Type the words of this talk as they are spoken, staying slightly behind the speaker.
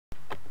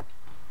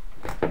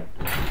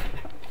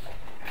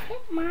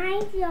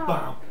My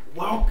job.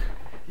 Well,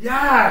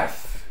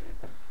 yes!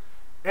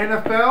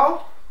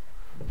 NFL,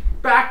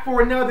 back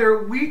for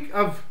another week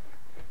of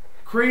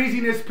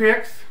craziness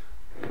picks.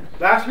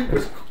 Last week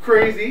was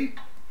crazy.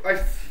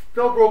 I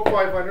still broke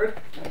 500.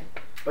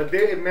 But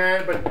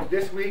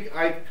this week,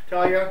 I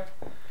tell you,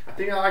 I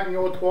think I can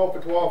go 12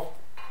 for 12.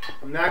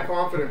 I'm that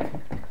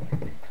confident.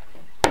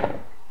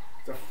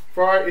 It's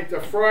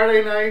a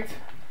Friday night.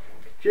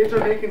 Kids are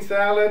making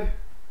salad.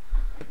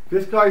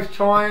 This guy's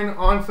chawing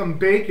on some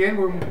bacon.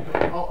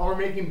 We're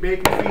making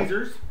bacon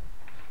Caesars.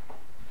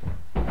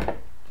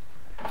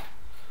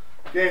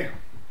 Okay.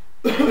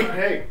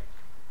 Hey.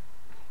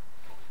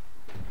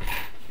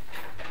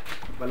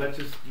 But let's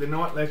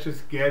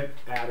just get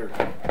at her.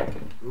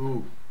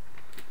 Ooh.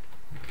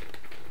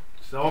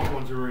 Cell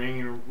phones are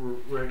ringing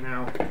right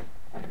now.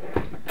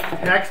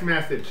 Text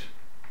message.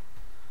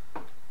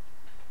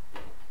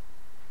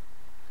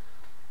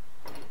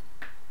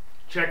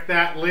 Check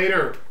that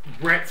later,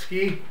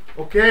 Bretsky.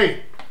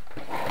 Okay.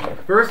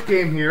 First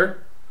game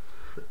here.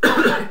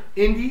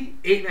 Indy,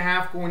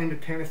 8.5 going into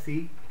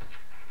Tennessee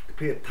to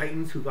play the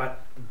Titans, who got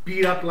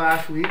beat up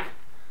last week.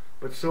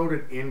 But so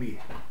did Indy.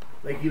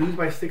 Like, you lose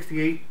by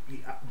 68,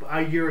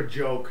 you're a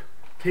joke.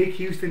 Take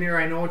Houston here.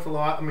 I know it's a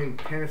lot. I mean,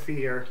 Tennessee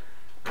here.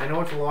 I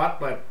know it's a lot,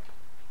 but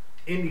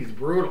Indy's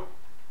brutal.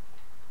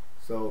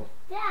 So,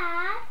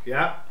 Dad.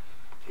 Yeah.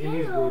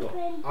 Indy's brutal.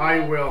 Open, I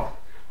will.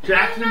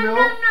 Jacksonville.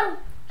 No.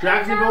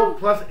 Jacksonville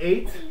plus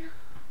 8.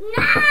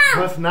 No.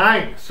 Plus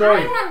 9.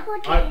 Sorry.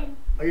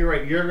 You're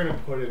right. You're going to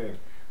put it in.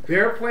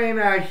 They're playing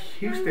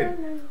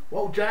Houston. No.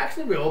 Well,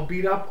 Jacksonville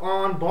beat up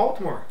on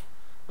Baltimore.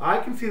 I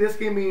can see this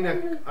game being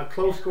a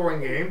close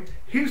scoring game.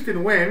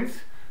 Houston wins.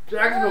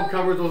 Jacksonville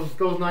covers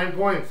those 9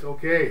 points.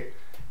 Okay.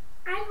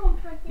 I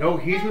won't put it No,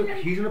 he's going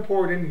to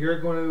pour it in. You're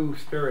going to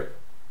stir it.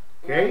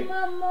 Okay?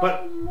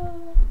 But,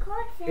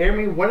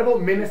 Amy, what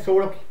about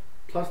Minnesota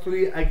plus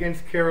 3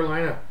 against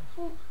Carolina?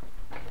 You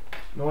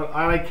know what?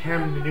 I like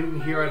Cam Newton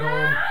here at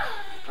home.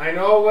 I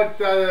know what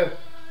the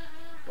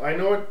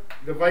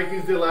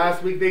Vikings did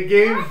last week. They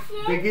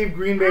gave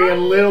Green Bay a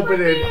little bit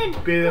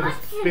of a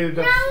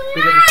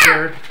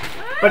scare.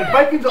 But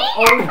Vikings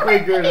always play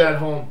good at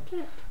home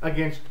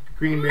against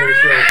Green Bay.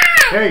 So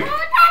hey,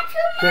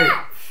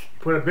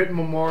 put a bit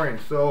more in.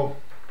 So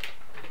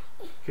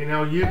okay,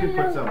 now you can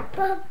put some.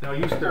 Now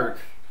you start.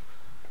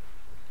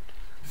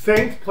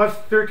 Saints plus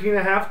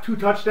 13.5, 2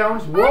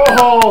 touchdowns.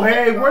 Whoa,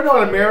 hey, we're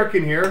not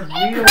American here.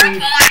 We don't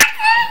need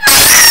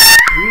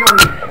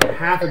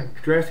half a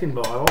dressing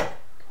bottle.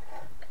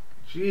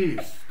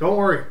 Jeez, don't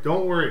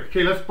worry.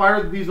 Okay, let's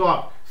fire these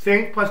off.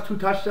 Saints plus 2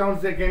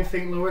 touchdowns against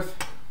St. Louis.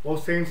 Well,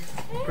 Saints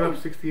put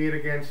up 68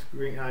 against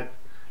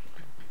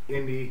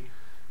Indy.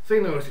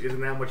 St. Louis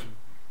isn't that much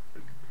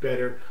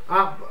better.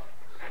 But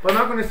I'm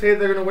not going to say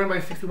they're going to win by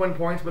 61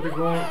 points, but they're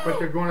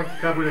going to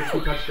cover the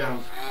 2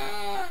 touchdowns.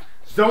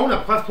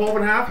 Zona plus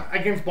 12.5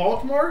 against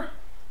Baltimore.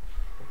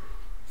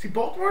 See,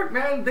 Baltimore,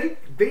 man, they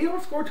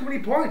don't score too many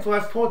points. So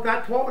that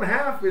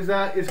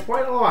 12.5 is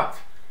quite a lot.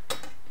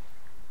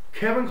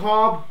 Kevin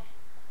Cobb,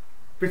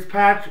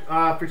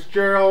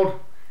 Fitzgerald,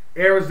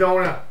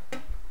 Arizona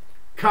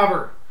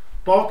cover.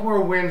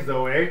 Baltimore wins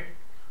though, eh?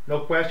 No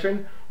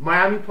question.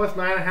 Miami plus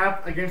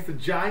 9.5 against the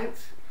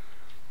Giants.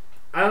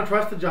 I don't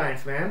trust the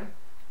Giants, man.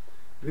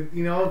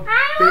 You know.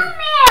 I want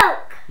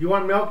milk. You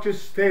want milk?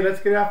 Just stay. Let's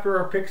get after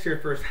our picks here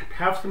first.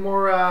 Have some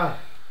more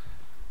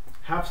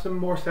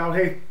salad.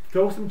 Hey,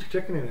 throw some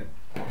chicken in it.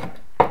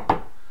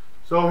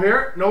 So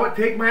here, know what?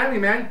 Take Miami,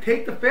 man.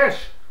 Take the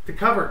fish to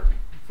cover.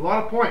 It's a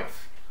lot of points.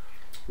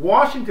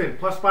 Washington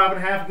plus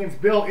 5.5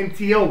 against Bill in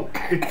TO.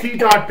 The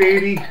T-Dot,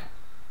 baby.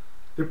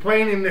 They're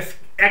playing in this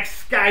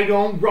Sky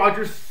Dome,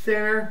 Rogers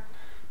Center.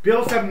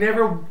 Bills have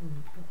never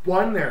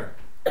won there.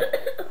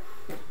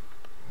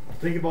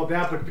 Think about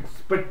that,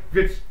 but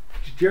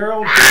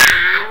Fitzgerald,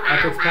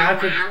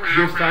 Fitzpatrick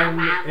just signed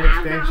an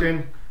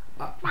extension.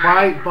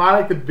 Buy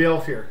like the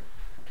Bills here.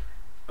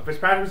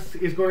 Fitzpatrick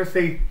is going to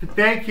say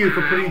thank you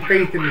for putting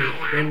faith in me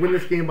and win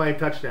this game by a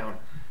touchdown.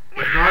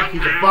 If not,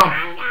 he's a bump.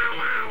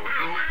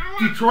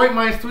 Detroit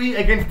minus 3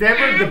 against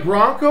Denver. The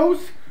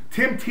Broncos.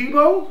 Tim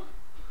Tebow.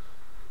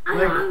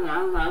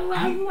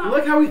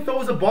 Look how he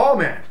throws the ball,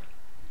 man.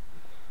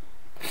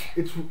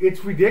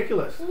 It's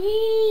ridiculous.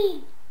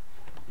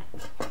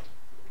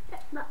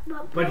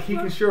 But he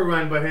can sure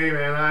run. But hey,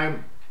 man, I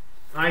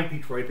like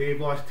Detroit. They've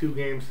lost 2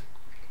 games.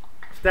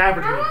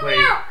 Stafford's gonna play.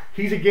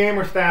 He's a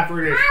gamer.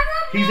 Stafford is.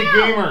 He's a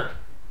gamer.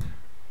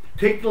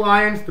 Take the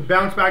Lions to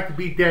bounce back to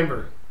beat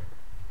Denver.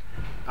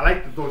 I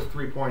like those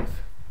 3 points.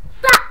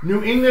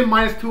 New England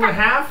minus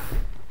 2.5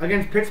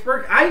 against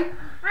Pittsburgh. I want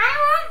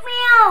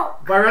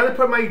milk. But I'd rather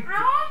put my. I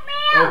want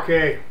milk.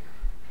 Okay.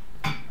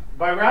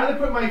 But I'd rather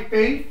put my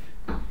faith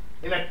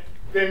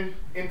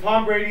in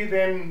Tom Brady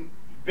than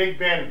Big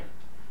Ben.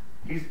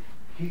 He's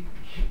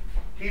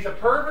a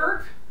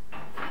pervert.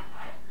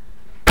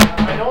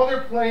 I know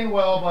they're playing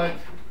well, but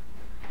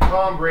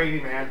Tom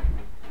Brady, man.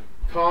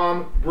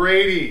 Tom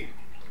Brady.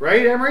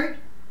 Right, Emery?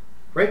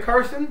 Right,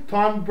 Carson?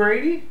 Tom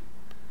Brady?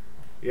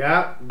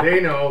 Yeah, they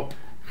know.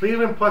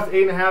 Cleveland plus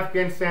 8.5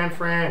 against San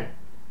Fran.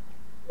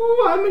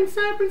 Ooh, I'm in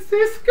San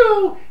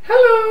Francisco.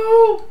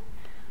 Hello.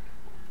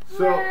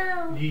 So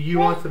Wow. you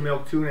want some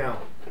milk too now?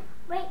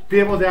 Wait.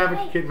 Devil's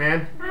advocate,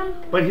 man.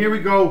 But here we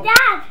go.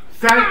 Dad.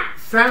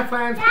 San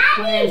Fran's Daddy.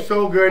 playing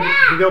so good.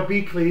 Dad. They'll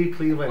beat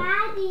Cleveland.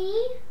 Daddy.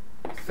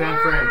 San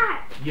Fran. Dad.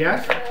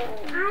 Yes.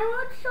 I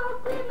want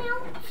chocolate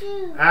milk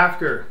too.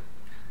 After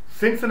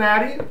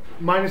Cincinnati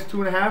minus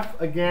 2.5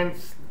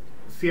 against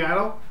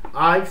Seattle.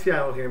 I like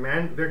Seattle here,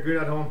 man. They're good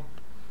at home.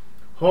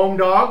 Home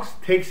dogs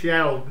take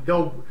Seattle.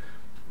 They'll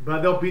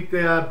beat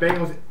the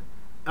Bengals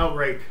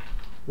outright.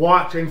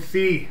 Watch and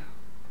see.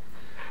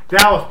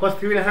 Dallas plus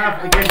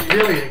 3.5 against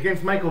Philly,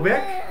 against Michael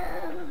Vick.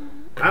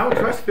 I don't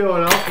trust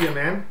Philadelphia,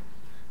 man.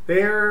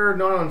 They're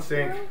not on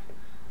sync.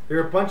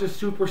 They're a bunch of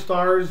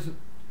superstars.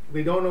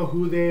 They don't know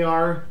who they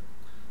are.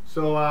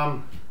 So,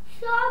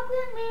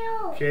 Chocolate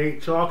milk. okay,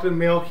 chocolate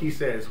milk, he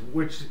says,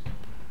 which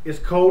is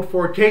code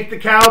for take the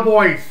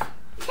Cowboys.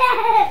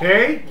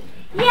 Okay?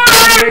 Yeah.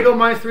 San Diego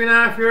minus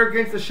 3.5 here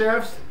against the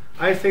Chefs.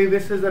 I say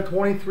this is a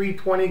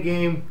 23-20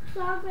 game.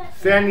 Chocolate.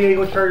 San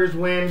Diego Chargers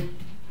win.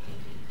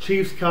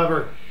 Chiefs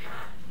cover.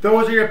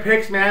 Those are your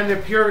picks, man.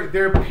 They're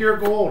pure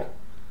gold.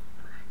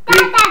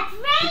 That's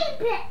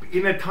rape.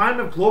 In a time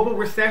of global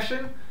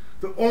recession,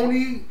 the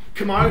only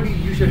commodity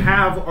you should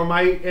have are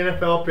my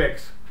NFL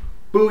picks.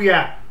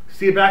 Booyah.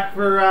 See you back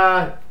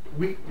for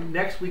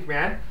next week,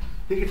 man.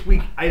 I think it's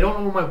week. I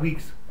don't know my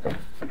weeks.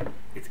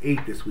 It's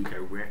 8 this week, I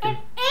reckon.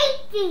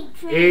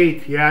 It's 80.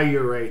 8. Yeah,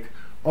 you're right.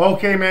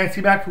 Okay, man. See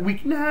you back for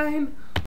week 9.